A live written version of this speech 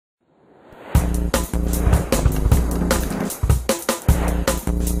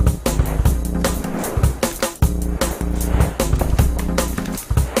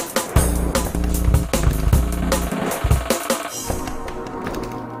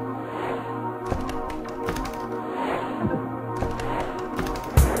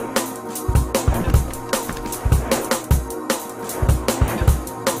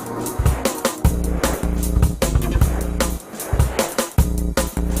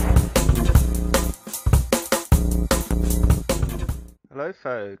Hello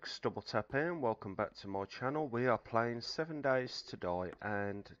folks, DoubleTap here and welcome back to my channel. We are playing 7 Days to Die,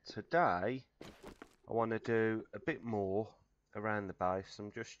 and today I want to do a bit more around the base.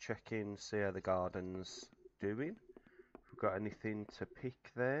 I'm just checking, see how the garden's doing. If we've got anything to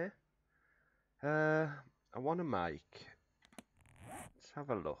pick there. I want to make, let's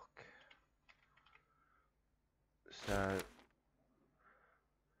have a look. So,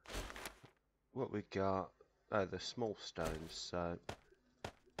 what we got, oh, the small stones, so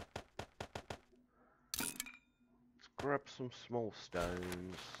grab some small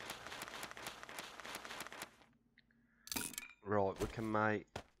stones. Right, we can make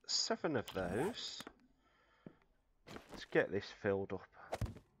 7 of those. Let's get this filled up.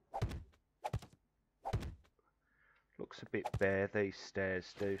 Looks a bit bare, these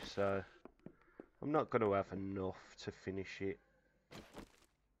stairs do, so I'm not going to have enough to finish it.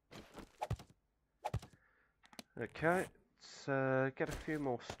 Okay, let's get a few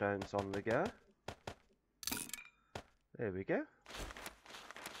more stones on the go. There we go.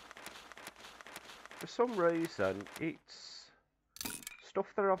 For some reason, it's stuff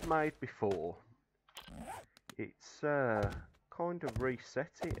that I've made before. It's kind of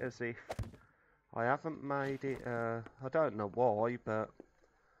reset it as if I haven't made it. I don't know why, but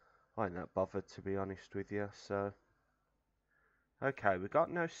I ain't that bothered, to be honest with you. So, okay, we've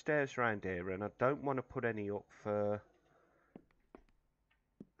got no stairs around here, and I don't want to put any up for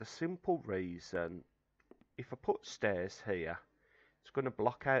the simple reason. If I put stairs here, it's going to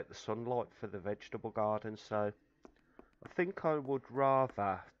block out the sunlight for the vegetable garden, so I think I would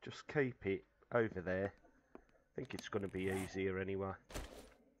rather just keep it over there. I think it's going to be easier anyway.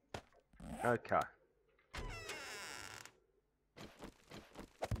 Okay.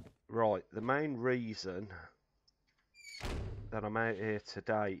 Right, the main reason that I'm out here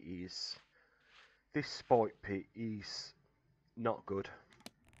today is this spike pit is not good.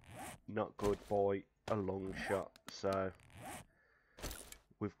 Not good by a long shot, so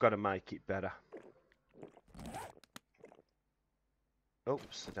we've got to make it better.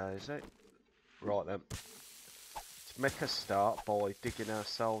 Oops, daisy. Right then, let's make a start by digging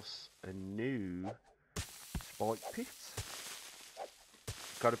ourselves a new spike pit.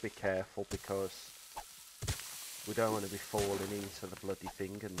 Got to be careful because we don't want to be falling into the bloody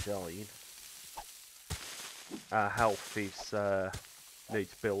thing and dying. Our health is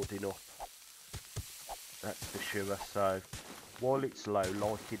needs building up. That's for sure. So while it's low,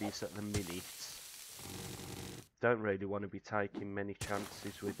 like it is at the minute, don't really want to be taking many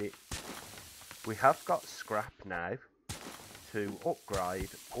chances with it. We have got scrap now to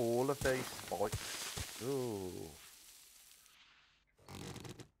upgrade all of these spikes. Ooh.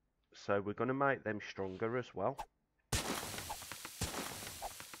 So we're going to make them stronger as well. Let's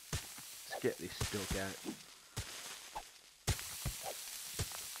get this dug out.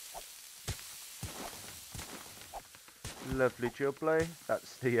 Lovely jubbly.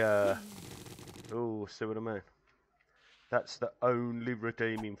 That's the oh, see what I mean? That's the only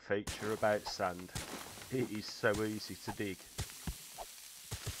redeeming feature about sand. It is so easy to dig.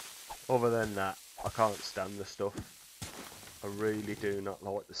 Other than that, I can't stand the stuff. I really do not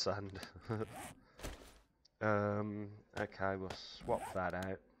like the sand. Okay, we'll swap that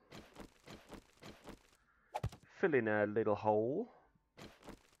out. Fill in a little hole.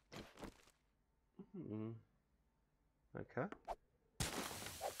 Okay.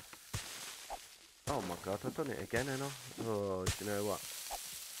 Oh my god, I've done it again, ain't I? Oh, do you know what?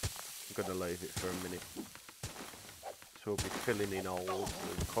 I'm going to leave it for a minute. So we'll be filling in holes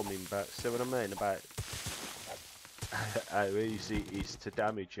and coming back. See what I mean about how easy it is to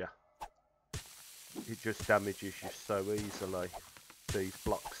damage you? It just damages you so easily. These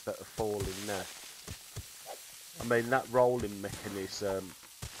blocks that are falling there. I mean, that rolling mechanism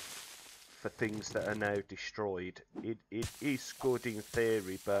for things that are now destroyed, it is good in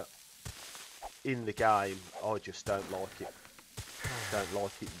theory, but in the game I just don't like it. Don't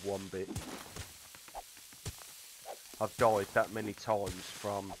like it one bit. I've died that many times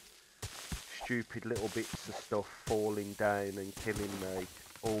from stupid little bits of stuff falling down and killing me,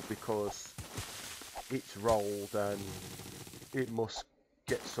 all because it's rolled and it must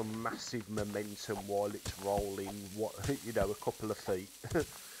get some massive momentum while it's rolling, what, you know, a couple of feet,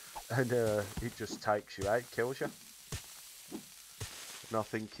 and it just takes you out, kills you. And I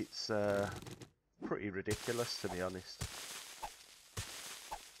think it's pretty ridiculous, to be honest.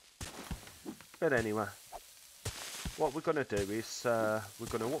 But anyway, what we're going to do is we're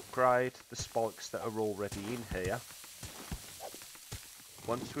going to upgrade the spikes that are already in here.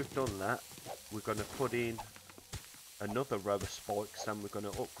 Once we've done that, we're going to put in another row of spikes and we're going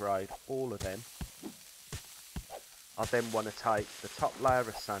to upgrade all of them. I then want to take the top layer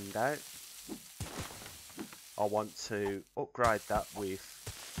of sand out. I want to upgrade that with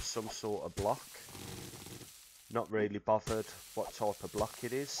some sort of block. Not really bothered what type of block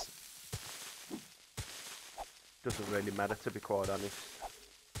it is. Doesn't really matter, to be quite honest.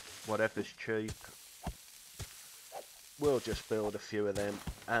 Whatever's cheap. We'll just build a few of them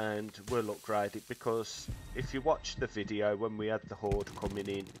and we'll upgrade it, because if you watch the video when we had the horde coming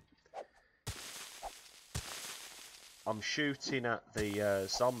in, I'm shooting at the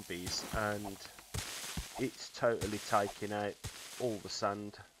zombies and it's totally taking out all the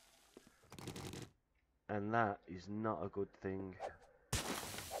sand, and that is not a good thing.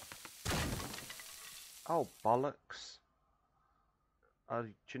 Oh bollocks. Do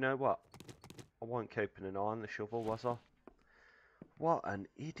you know what? I wasn't keeping an eye on the shovel, was I? What an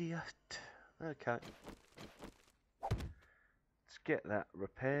idiot. Okay. Let's get that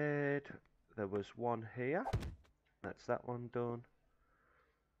repaired. There was one here. That's that one done.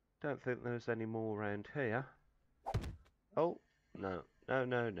 Don't think there's any more around here. Oh, no. No,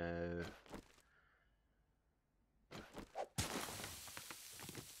 no, no.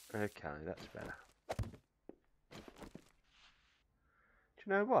 Okay, that's better. Do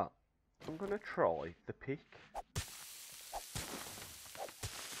you know what? I'm going to try the pick.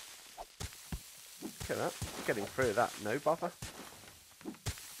 Look at that. Getting through that, no bother.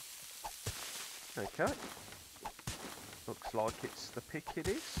 Okay. Looks like it's the pick it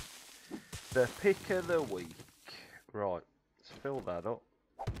is. The pick of the week. Right, let's fill that up.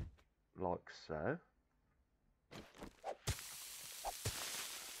 Like so.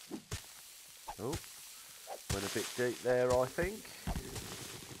 Oh, went a bit deep there, I think.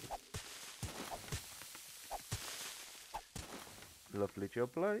 Lovely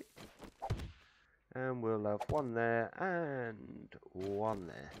jubbly. And we'll have one there and one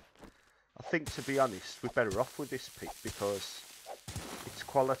there. I think, to be honest, we're better off with this pick because its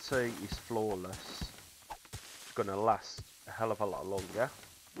quality is flawless. It's going to last a hell of a lot longer.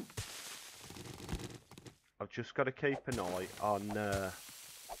 I've just got to keep an eye on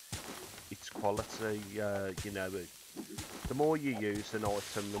its quality. You know, the more you use an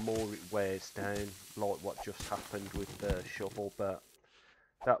item, the more it wears down, like what just happened with the shovel. But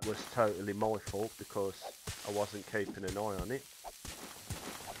that was totally my fault because I wasn't keeping an eye on it.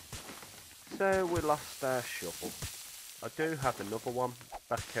 So we lost our shovel. I do have another one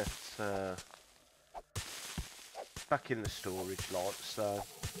back at back in the storage lot, so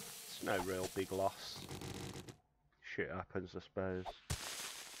it's no real big loss. Shit happens, I suppose.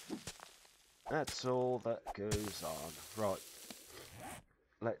 That's all that goes on. Right.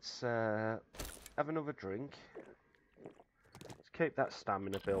 Let's have another drink. Let's keep that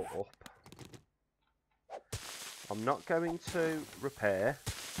stamina built up. I'm not going to repair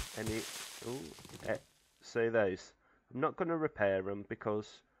any... Ooh, see those? I'm not going to repair them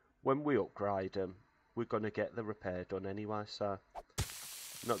because when we upgrade them, we're going to get the repair done anyway, so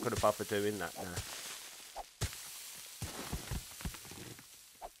I'm not going to bother doing that now.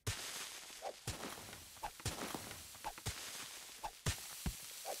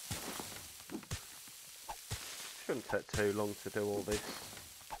 Shouldn't take too long to do all this.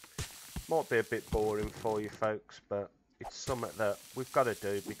 Might be a bit boring for you folks, but it's something that we've got to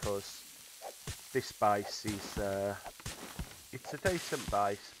do because this base is it's a decent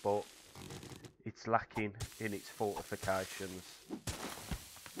base, but it's lacking in its fortifications.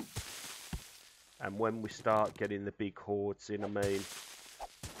 And when we start getting the big hordes in, I mean,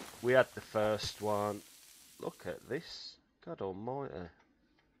 we had the first one. Look at this, God almighty.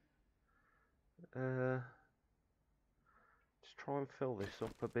 Let's try and fill this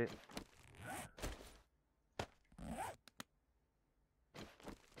up a bit.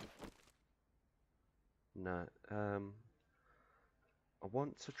 No, I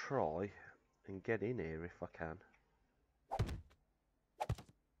want to try and get in here if I can.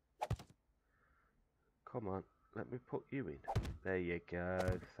 Come on, let me put you in. There you go,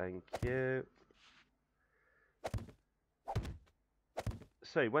 thank you.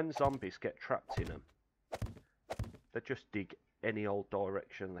 See, when zombies get trapped in them, they just dig any old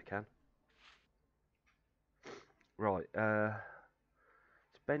direction they can. Right,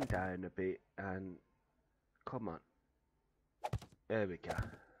 bend down a bit and come on. There we go.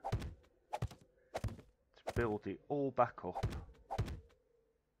 Let's build it all back up.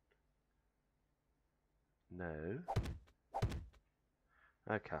 No.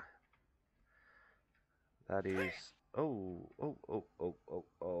 Okay. That is... Oh, I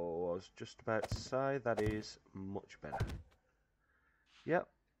was just about to say that is much better. Yep,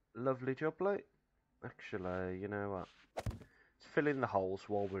 lovely jubbly. Actually, you know what? Let's fill in the holes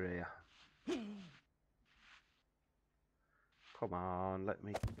while we're here. Come on, let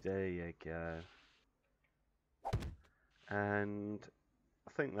me... There you go. And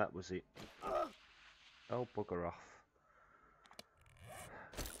I think that was it. Oh, bugger off.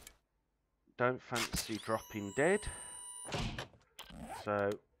 Don't fancy dropping dead.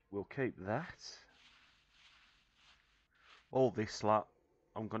 So, we'll keep that. All this lot,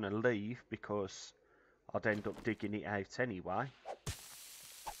 I'm going to leave because I'd end up digging it out anyway.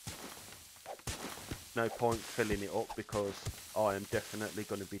 No point filling it up because I am definitely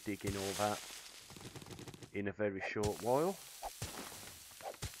going to be digging all that in a very short while.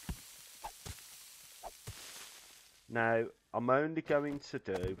 Now, I'm only going to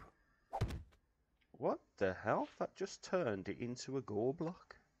do... What the hell? That just turned it into a gore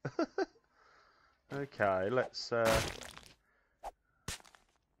block. Okay, let's...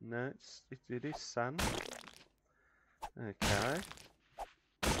 No, it is sand. Okay.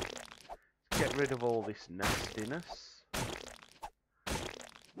 Let's get rid of all this nastiness.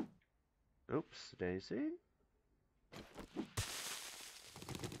 Oops, daisy.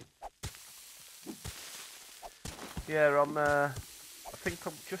 Yeah, I think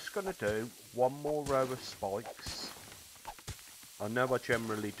I'm just going to do one more row of spikes. I know I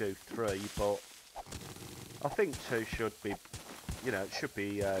generally do 3, but I think 2 should be, you know, it should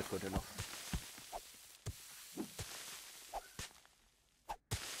be good enough.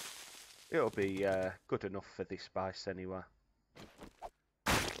 It'll be good enough for this base anyway.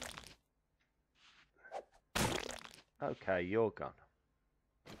 Okay, you're gone.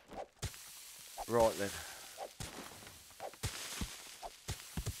 Right then.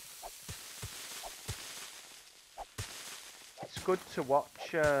 It's good to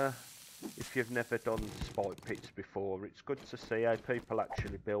watch if you've never done spike pits before. It's good to see how people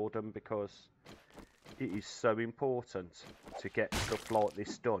actually build them because it is so important to get stuff like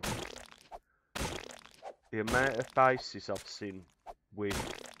this done. The amount of bases I've seen with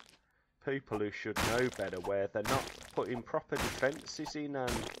people who should know better where they're not putting proper defences in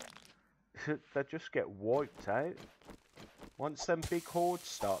and they just get wiped out. Once them big hordes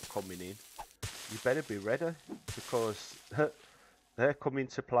start coming in, you better be ready because they're coming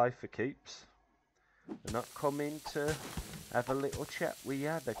to play for keeps. They're not coming to have a little chat with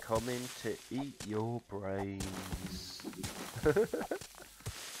you, they're coming to eat your brains.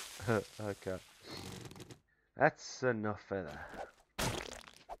 Okay. That's enough of that.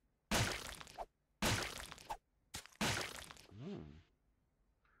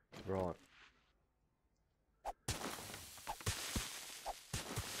 Right.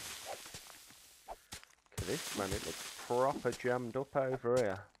 Look at this, man. It looks proper jammed up over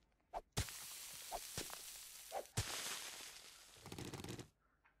here.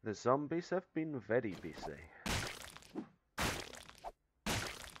 The zombies have been very busy.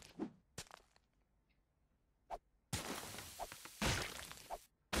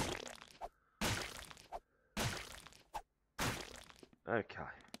 Okay.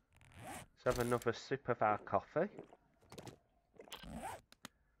 Let's have another sip of our coffee.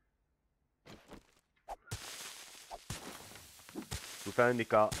 We've only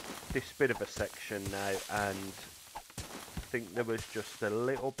got this bit of a section now, and I think there was just a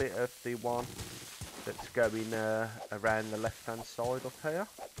little bit of the one that's going around the left hand side up here.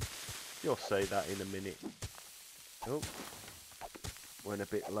 You'll see that in a minute. Oh, went a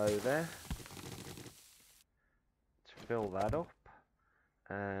bit low there. Let's fill that up,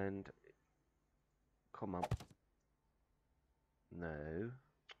 and come on. No.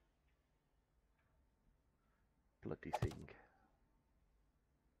 Bloody thing.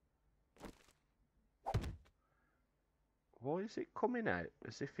 Why is it coming out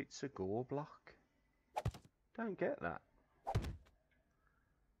as if it's a gore block? Don't get that.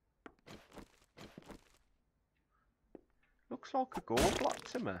 Looks like a gore block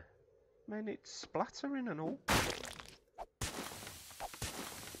to me. I mean, it's splattering and all.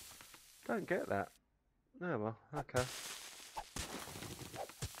 Don't get that. Oh well, okay.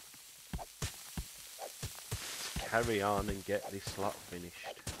 Let's carry on and get this lot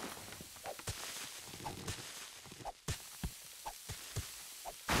finished.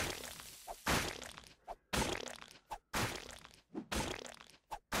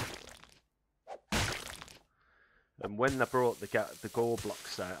 And when they brought the gore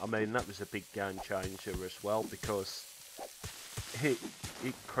blocks out, I mean, that was a big game changer as well, because it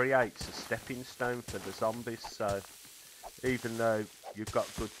creates a stepping stone for the zombies. So even though you've got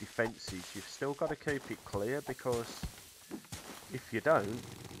good defences, you've still got to keep it clear, because if you don't,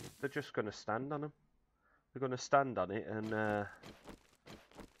 they're just going to stand on them. They're going to stand on it and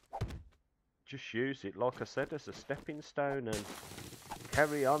just use it, like I said, as a stepping stone and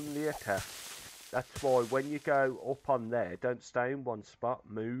carry on the attack. That's why when you go up on there, don't stay in one spot,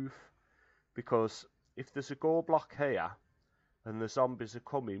 move. Because if there's a gore block here, and the zombies are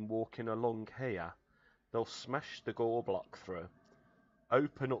coming, walking along here, they'll smash the gore block through,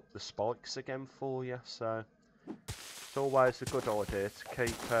 open up the spikes again for you. So it's always a good idea to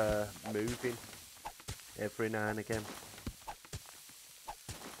keep moving every now and again.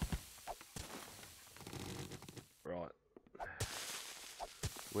 Right,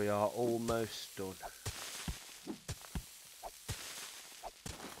 we are almost done.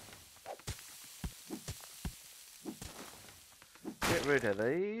 Get rid of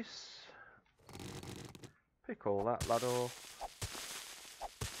these. Pick all that lad off.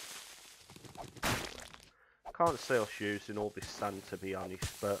 Can't see us using all this sand, to be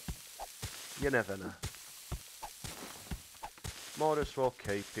honest, but you never know. Might as well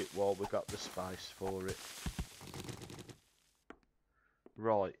keep it while we got the space for it.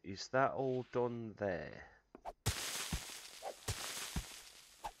 Right, is that all done there?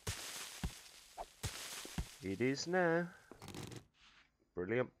 It is now.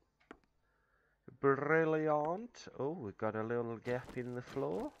 Brilliant. Brilliant. Oh, we've got a little gap in the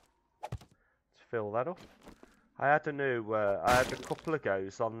floor. Let's fill that up. I had a couple of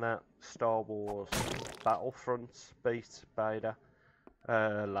goes on that Star Wars Battlefront beta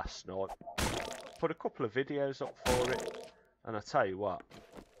last night. Put a couple of videos up for it, and I tell you what,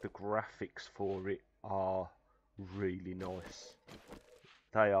 the graphics for it are really nice.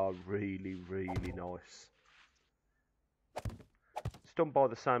 They are really, really nice. It's done by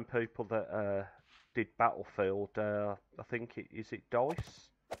the same people that did Battlefield. I think is it DICE,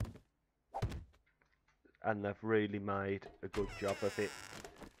 and they've really made a good job of it.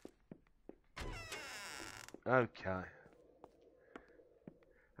 Okay.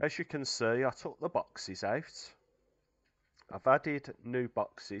 As you can see, I took the boxes out. I've added new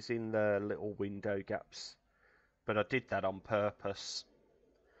boxes in the little window gaps, but I did that on purpose.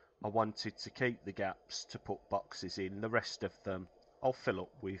 I wanted to keep the gaps to put boxes in. The rest of them I'll fill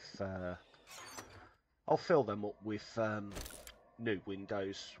up with I'll fill them up with new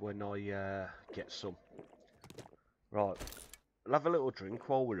windows when I get some. Right, we'll have a little drink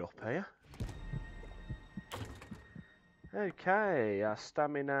while we're up here. Okay, our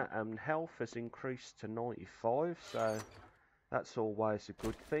stamina and health has increased to 95, so that's always a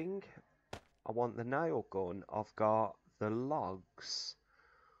good thing. I want the nail gun. I've got the logs.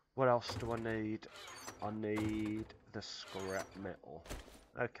 What else do I need? I need the scrap metal.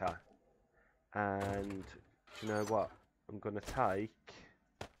 Okay. And do you know what? I'm going to take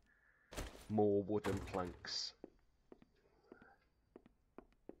more wooden planks.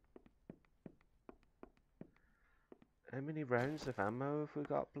 How many rounds of ammo have we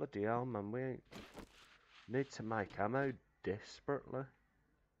got? Bloody hell, man. We need to make ammo desperately.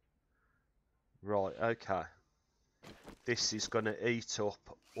 Right, okay. This is going to eat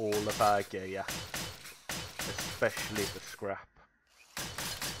up all of our gear, especially the scrap.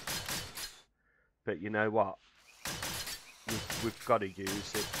 But you know what? We've got to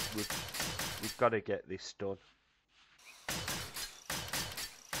use it. We've got to get this done.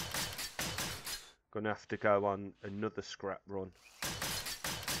 Gonna have to go on another scrap run.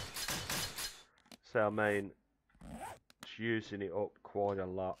 So I mean, it's using it up quite a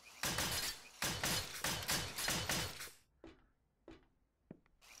lot.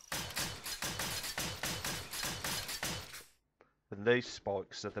 And these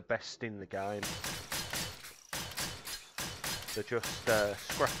spikes are the best in the game. They're just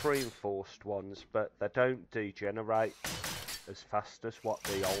scrap reinforced ones, but they don't degenerate as fast as what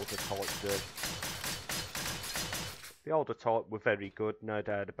the older type do. The older type were very good, no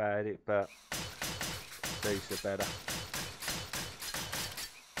doubt about it, but these are better.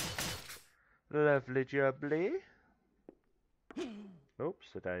 Lovely jubbly.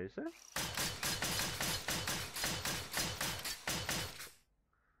 Oops, a daisy.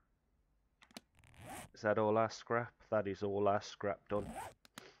 Is that all our scrap? That is all our scrap done.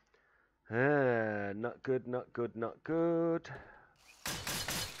 Not good, not good, not good.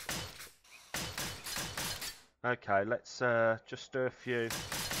 Okay, let's just do a few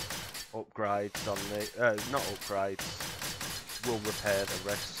upgrades on the... not upgrades. We'll repair the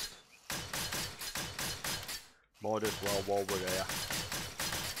rest. Might as well while we're here.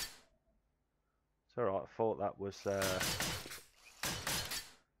 It's alright, I thought that was, I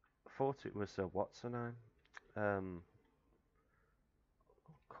thought it was, what's her name? Come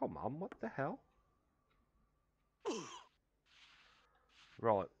on, what the hell?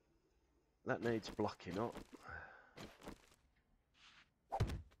 Right, that needs blocking up.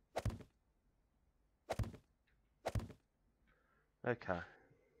 Okay,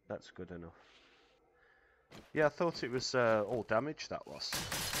 that's good enough. Yeah, I thought it was all damage, that was.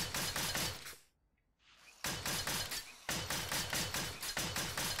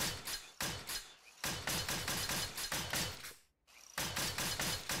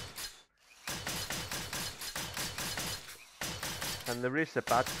 And there is a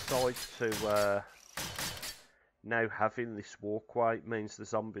bad side to now having this walkway. It means the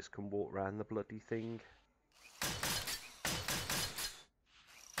zombies can walk around the bloody thing.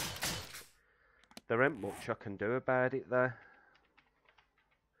 There ain't much I can do about it though.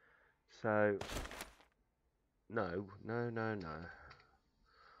 So, no.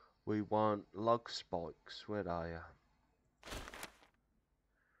 We want log spikes. Where are you?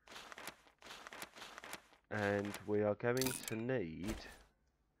 And we are going to need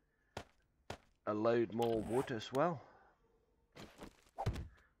a load more wood as well.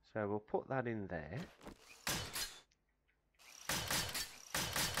 So we'll put that in there.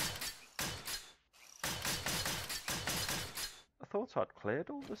 I thought I'd cleared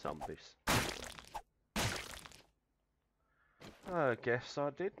all the zombies. I guess I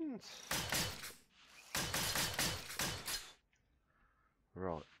didn't.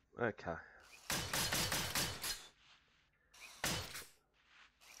 Right, okay.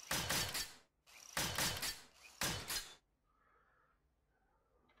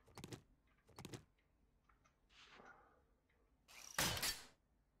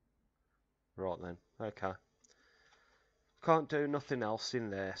 Right then, okay. Can't do nothing else in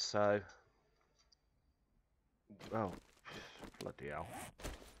there, so... Oh, bloody hell.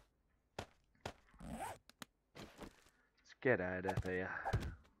 Let's get out of here.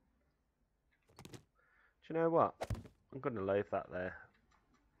 Do you know what? I'm going to leave that there.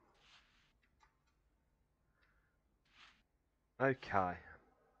 Okay.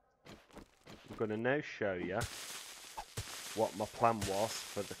 I'm going to now show you what my plan was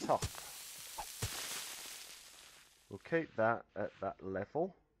for the top. We'll keep that at that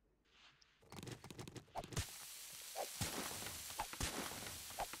level.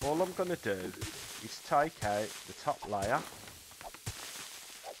 All I'm going to do is take out the top layer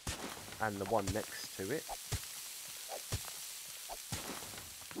and the one next to it.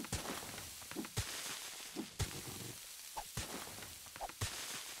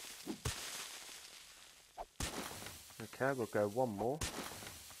 Okay, we'll go one more.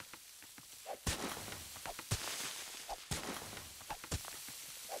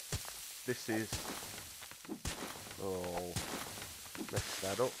 This is... Oh, messed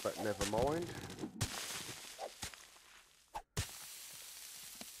that up, but never mind.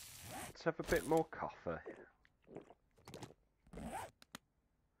 Let's have a bit more copper.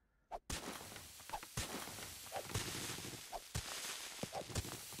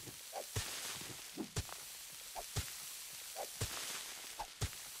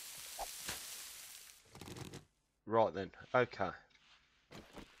 Right then, okay.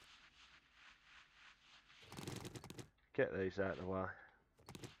 Get these out of the way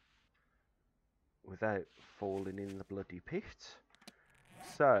without falling in the bloody pit.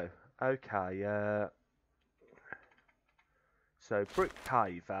 So, okay, so brick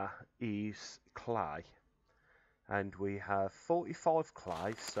paver is clay, and we have 45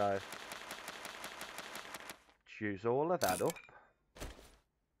 clay, so use all of that up.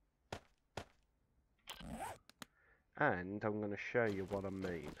 And I'm going to show you what I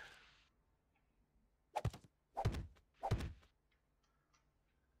mean.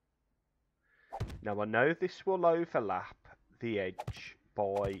 Now I know this will overlap the edge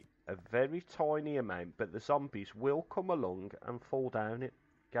by a very tiny amount, but the zombies will come along and fall down it,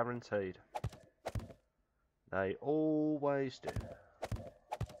 guaranteed. They always do.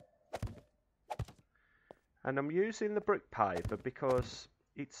 And I'm using the brick paver because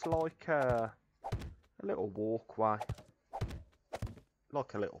it's like a little walkway,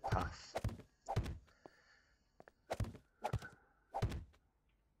 like a little path.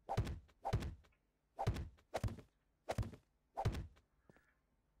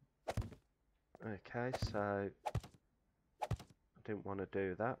 Okay, so I didn't want to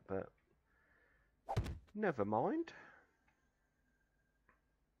do that, but never mind.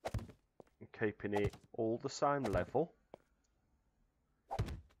 I'm keeping it all the same level.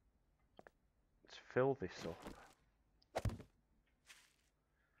 Let's fill this up.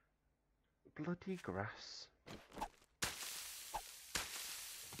 bloody grass.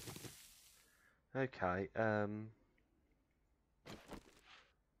 Okay,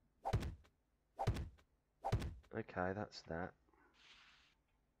 okay, that's that.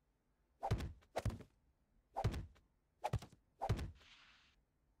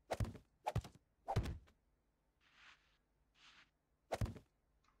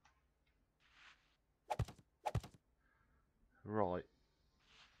 Right.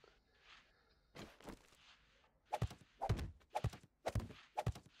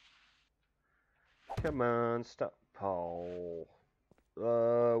 Come on, stop pole.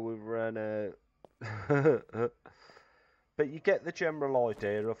 Oh, we've run out. But you get the general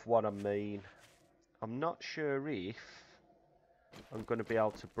idea of what I mean. I'm not sure if I'm going to be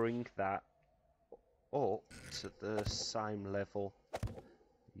able to bring that up to the same level.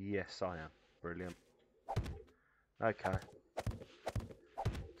 Yes, I am. Brilliant. Okay.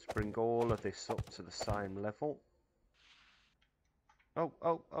 Let's bring all of this up to the same level. Oh,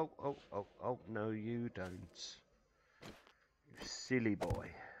 oh, oh, oh, oh, oh, no you don't. You silly boy.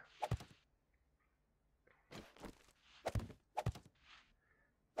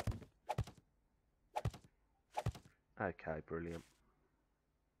 Okay, brilliant.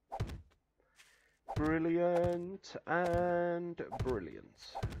 Brilliant and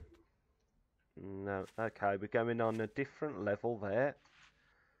brilliant. No, okay, we're going on a different level there.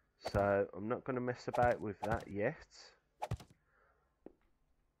 So, I'm not going to mess about with that yet.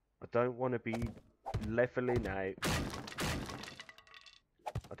 I don't want to be leveling out.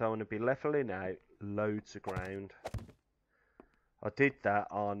 I don't want to be leveling out loads of ground. I did that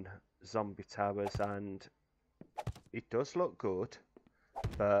on Zombie Towers and it does look good,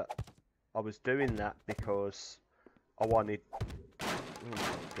 but I was doing that because I wanted, oh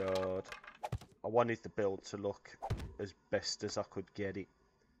my god, I wanted the build to look as best as I could get it.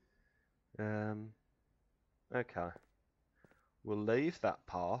 Okay, we'll leave that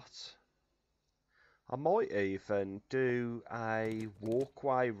part. I might even do a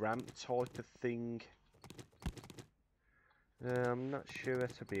walkway ramp type of thing. I'm not sure,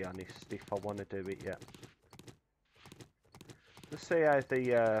 to be honest, if I want to do it yet. Let's see how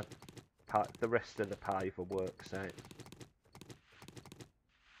the rest of the paver works out.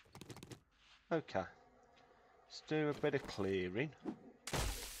 Okay, let's do a bit of clearing.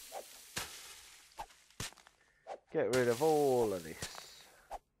 Get rid of all of this.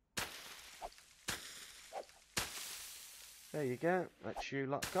 There you go, that's you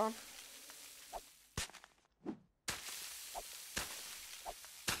lot gone.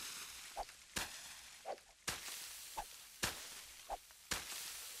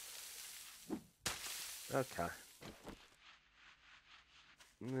 Okay.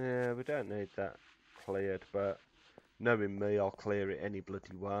 Yeah, we don't need that cleared, but knowing me, I'll clear it any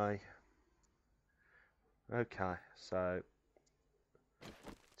bloody way. Okay, so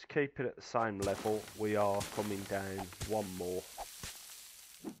to keep it at the same level, we are coming down one more.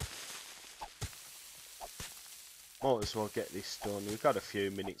 Might as well get this done. We've got a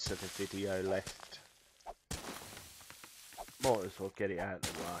few minutes of the video left. Might as well get it out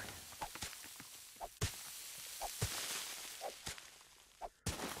of the way.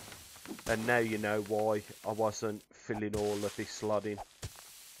 And now you know why I wasn't filling all of this lot in.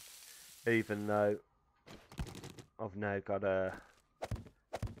 Even though I've now got to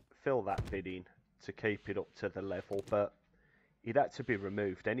fill that bit in to keep it up to the level. But it had to be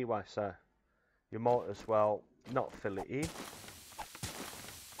removed anyway, so you might as well not fill it in.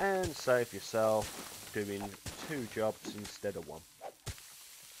 And save yourself doing 2 jobs instead of 1.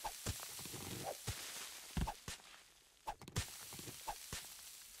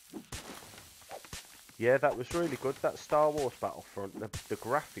 Yeah, that was really good, that Star Wars Battlefront. The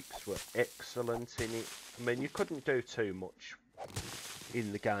graphics were excellent in it. I mean, you couldn't do too much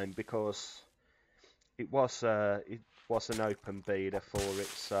in the game because it was an open beta for it,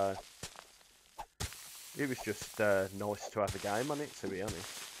 so it was just nice to have a game on it, to be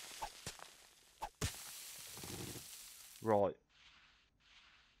honest. Right.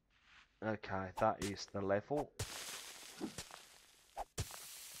 Okay, that is the level.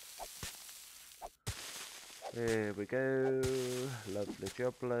 There we go. Lovely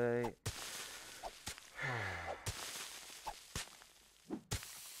jubbly.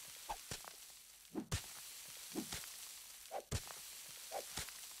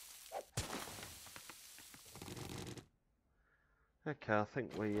 Okay, I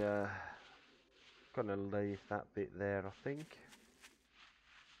think we gonna leave that bit there, I think.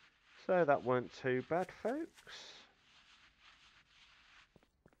 So that weren't too bad, folks.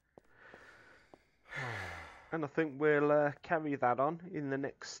 And I think we'll carry that on in the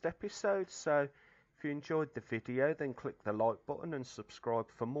next episode. So if you enjoyed the video, then click the like button and subscribe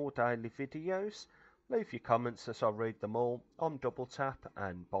for more daily videos. Leave your comments as I read them all on DoubleTap,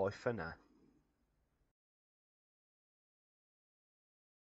 and bye for now.